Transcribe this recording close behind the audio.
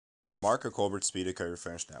Marco Colbert, Speed of Code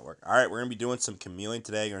Finish Network. All right, we're going to be doing some chameleon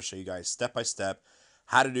today. I'm going to show you guys step by step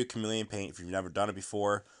how to do chameleon paint if you've never done it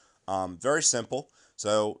before. Very simple.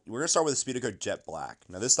 So we're going to start with the Speed of Code Jet Black.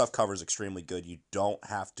 Now this stuff covers extremely good. You don't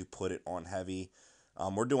have to put it on heavy.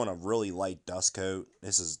 We're doing a really light dust coat.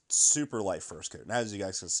 This is super light first coat. And as you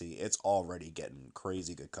guys can see, it's already getting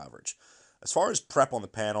crazy good coverage. As far as prep on the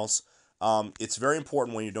panels, it's very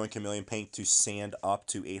important when you're doing chameleon paint to sand up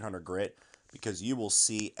to 800 grit, because you will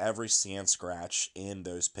see every sand scratch in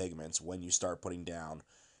those pigments when you start putting down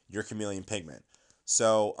your chameleon pigment.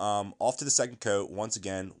 So off to the second coat. Once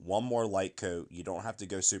again, one more light coat. You don't have to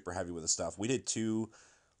go super heavy with the stuff. We did 2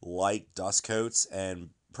 light dust coats and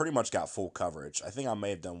pretty much got full coverage. I think I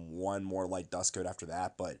may have done one more light dust coat after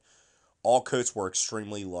that, but all coats were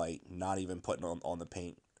extremely light, not even putting on the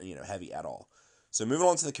paint, heavy at all. So moving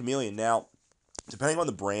on to the chameleon. Now, depending on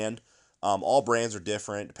the brand, all brands are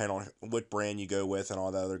different depending on what brand you go with and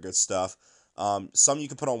all that other good stuff. Some you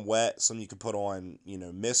can put on wet, some you can put on,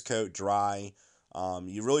 mist coat, dry.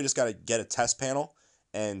 You really just got to get a test panel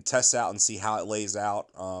and test out and see how it lays out,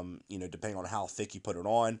 depending on how thick you put it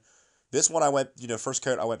on. This one I went, first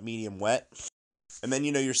coat I went medium wet. And then,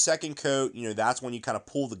 your second coat, that's when you kind of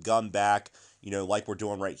pull the gun back, like we're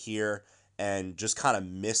doing right here, and just kind of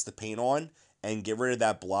mist the paint on and get rid of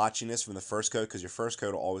that blotchiness from the first coat, because your first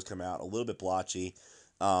coat will always come out a little bit blotchy.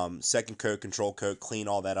 Second coat, control coat, clean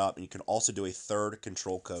all that up, and you can also do a third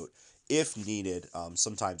control coat if needed.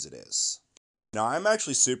 Sometimes it is. Now, I'm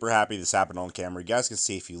actually super happy this happened on camera. You guys can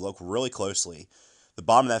see if you look really closely, the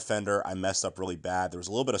bottom of that fender, I messed up really bad. There was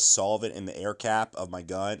a little bit of solvent in the air cap of my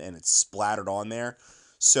gun, and it splattered on there.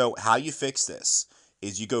 So how you fix this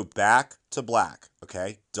is you go back to black,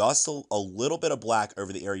 okay? Dust a little bit of black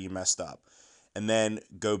over the area you messed up. And then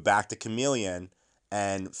go back to chameleon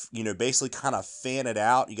and, basically kind of fan it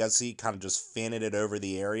out. You guys see, kind of just fanning it over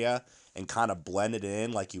the area and kind of blend it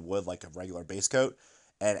in like you would like a regular base coat.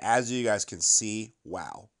 And as you guys can see,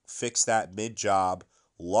 wow, fix that mid-job.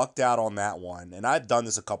 Lucked out on that one. And I've done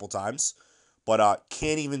this a couple times, but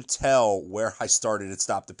can't even tell where I started and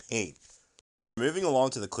stopped the paint. Moving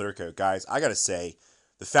along to the clear coat, guys, I gotta say,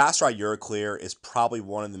 the Fast Dry Euro Clear is probably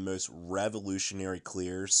one of the most revolutionary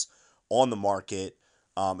clears on the market,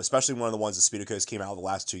 especially one of the ones that Speedocoats came out the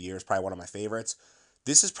last 2 years, probably one of my favorites.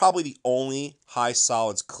 This is probably the only high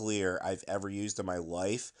solids clear I've ever used in my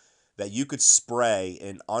life that you could spray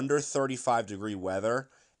in under 35-degree weather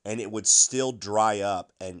and it would still dry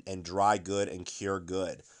up and dry good and cure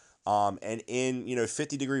good. And in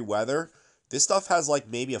 50-degree weather, this stuff has like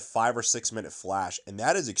maybe a 5 or 6 minute flash, and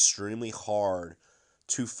that is extremely hard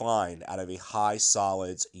to find out of a high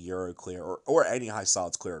solids Euro clear or any high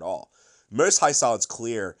solids clear at all. Most high solids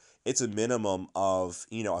clear, it's a minimum of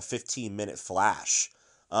a 15-minute flash.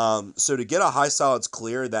 So to get a high solids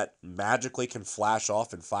clear that magically can flash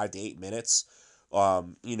off in 5 to 8 minutes,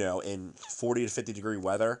 in 40 to 50-degree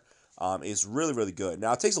weather, is really, really good.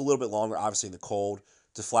 Now, it takes a little bit longer, obviously, in the cold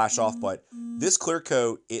to flash off, but this clear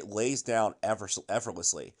coat, it lays down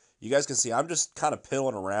effortlessly. You guys can see I'm just kind of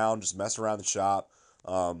piddling around, just messing around the shop.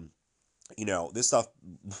 This stuff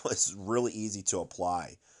was really easy to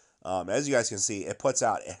apply. As you guys can see, it puts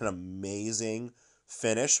out an amazing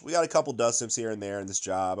finish. We got a couple dust tips here and there in this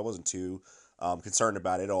job. I wasn't too concerned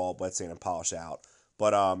about it all, but sand and polish out.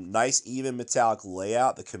 But nice even metallic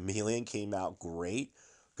layout. The chameleon came out great.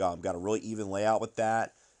 Got a really even layout with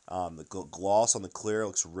that. The gloss on the clear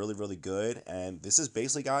looks really, really good. And this is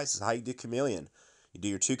basically, guys, this is how you do chameleon. You do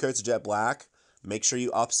your 2 coats of jet black. Make sure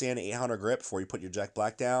you up sand 800 grit before you put your jet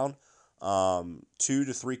black down. 2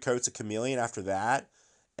 to 3 coats of chameleon after that.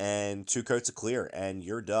 And 2 coats of clear. And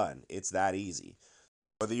you're done. It's that easy.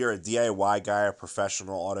 Whether you're a DIY guy or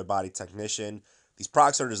professional auto body technician, these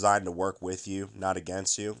products are designed to work with you, not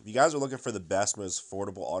against you. If you guys are looking for the best, most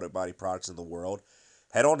affordable auto body products in the world,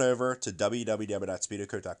 head on over to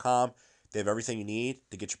www.speedocoat.com. They have everything you need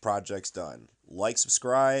to get your projects done. Like,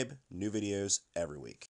 subscribe, new videos every week.